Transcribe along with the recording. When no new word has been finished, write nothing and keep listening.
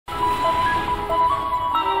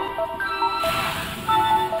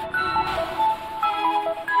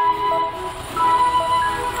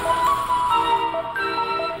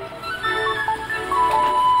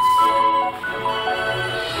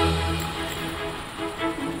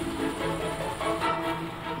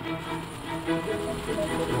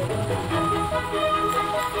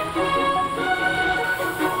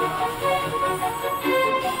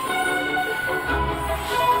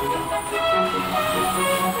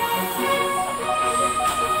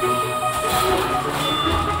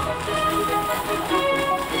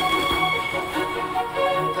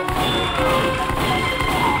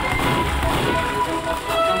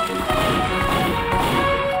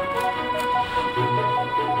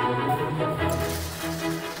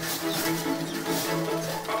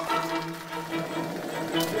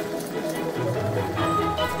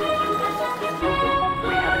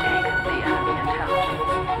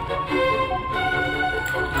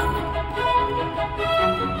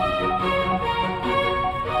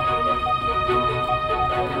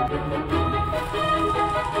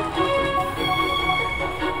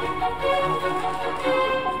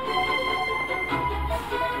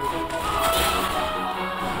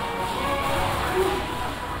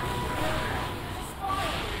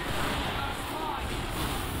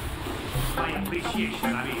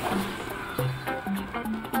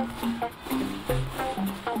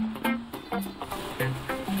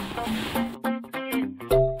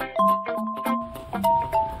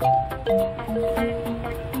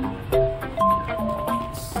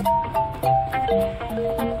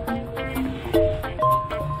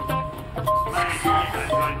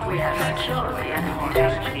secure the enemy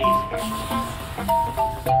intelligence.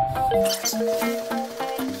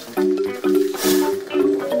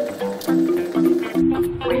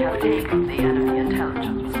 We have taken the enemy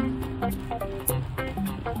intelligence.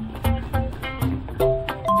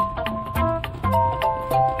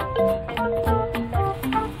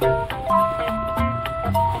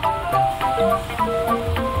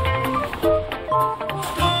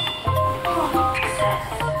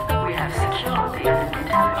 We have secured the enemy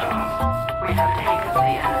intelligence. We have taken the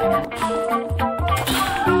enemy.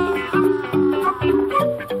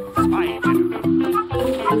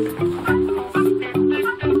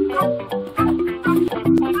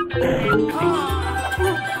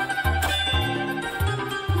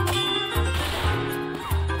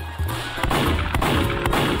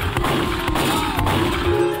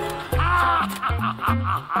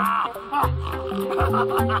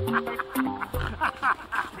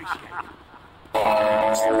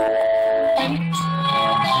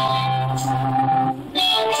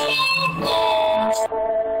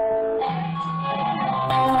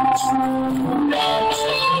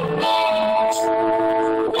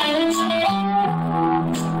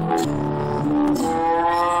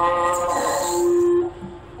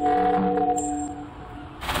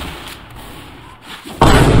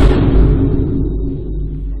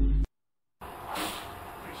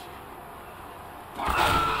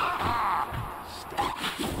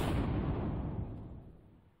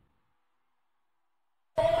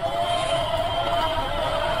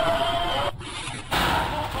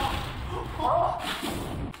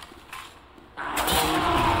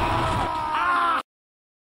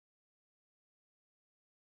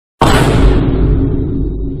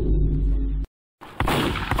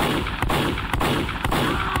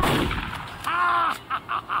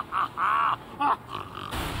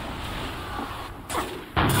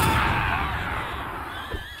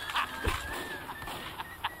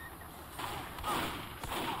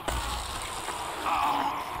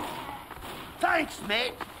 Thanks,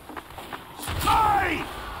 mate. Hey!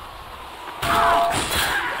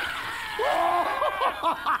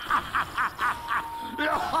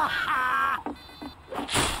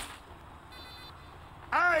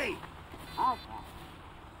 Hey!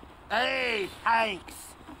 Hey, thanks.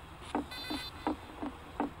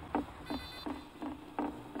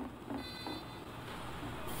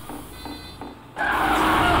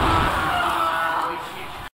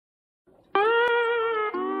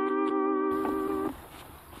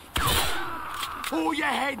 All your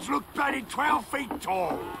heads look bloody 12 feet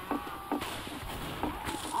tall.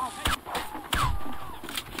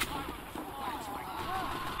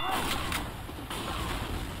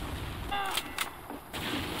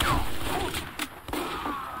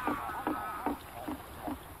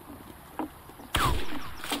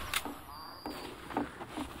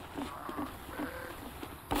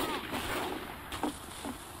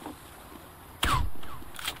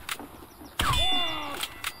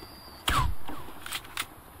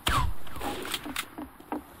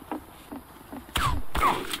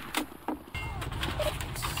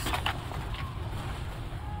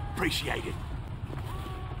 Appreciate it.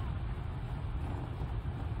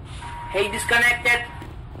 Hey, disconnected.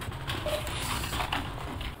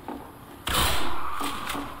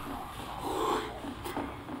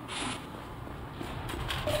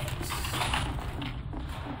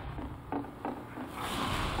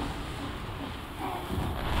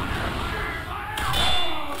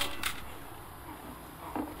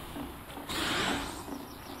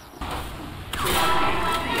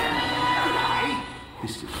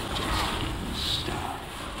 This is just the start.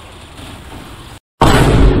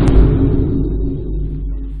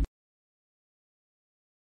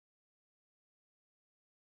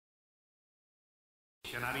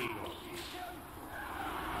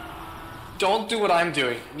 Don't do what I'm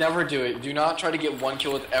doing. Never do it. Do not try to get one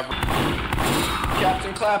kill with every...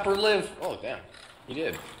 Captain Clapper, live! Oh, damn. He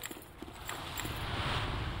did.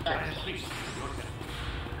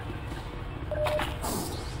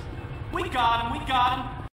 We got him, we got him.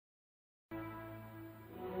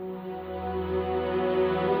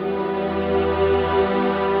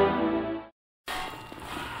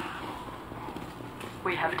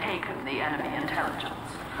 We have taken the enemy intelligence.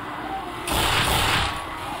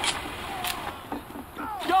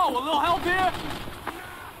 Yo, a little help here?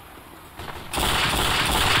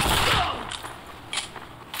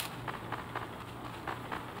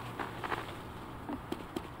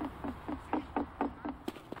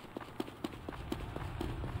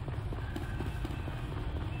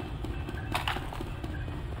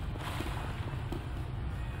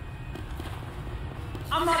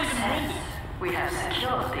 We have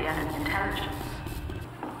secured the enemy intelligence.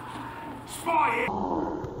 spy here!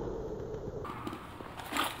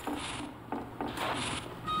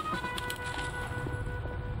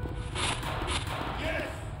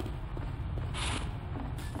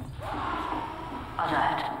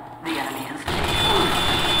 Alert. The enemy has taken over.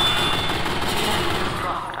 The enemy has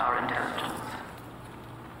dropped our intelligence.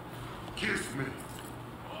 Kiss me.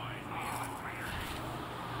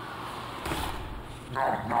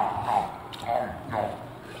 No.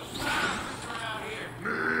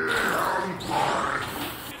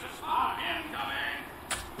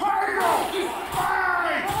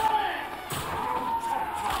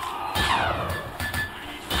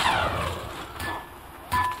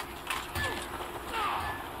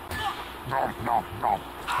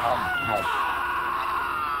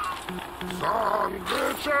 Son,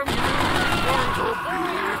 this and me want to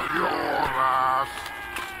beat your ass.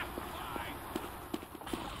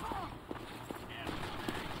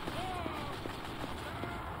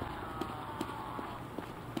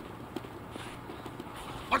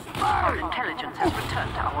 A spy! Intelligence has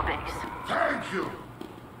returned to our base. Thank you.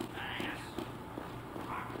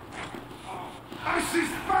 I see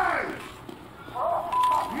spies!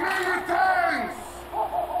 Many thanks!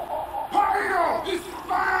 Pyro!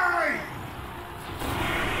 Spy!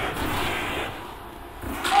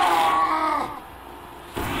 Ah!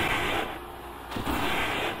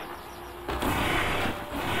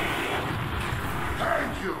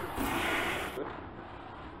 Thank you.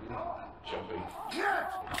 Jumping. Get!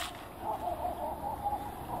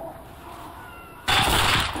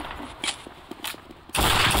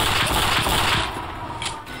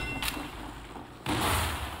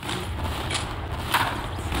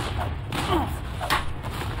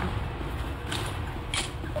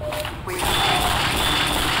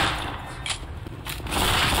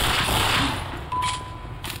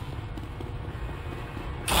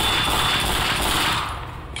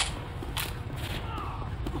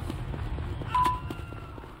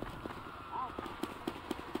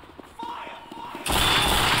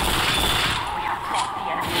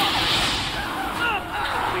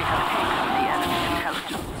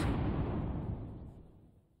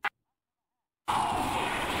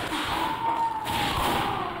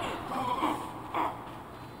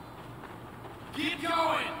 Keep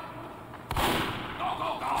going!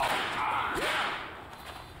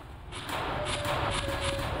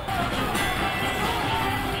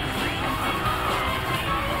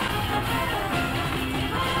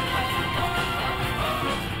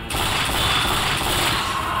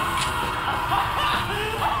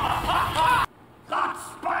 That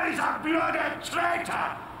spy's a bloody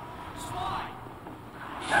traitor! Spy!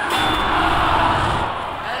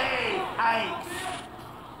 Hey, Hanks!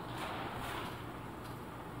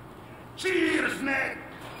 Cheers, mate!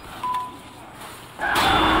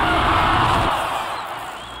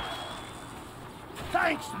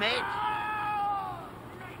 Thanks, mate!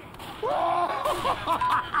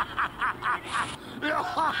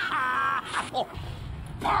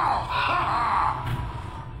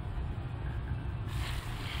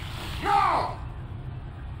 No!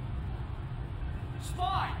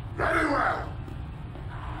 Spy! Very well!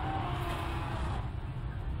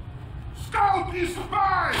 Scout is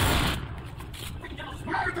spy!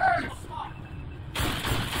 Many thanks!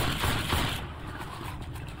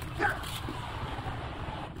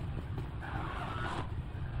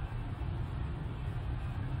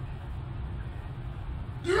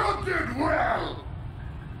 You did well!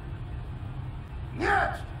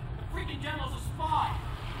 Yet, Freaking General's a spy!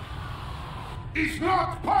 it's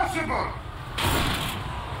not possible!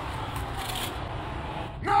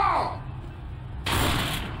 No!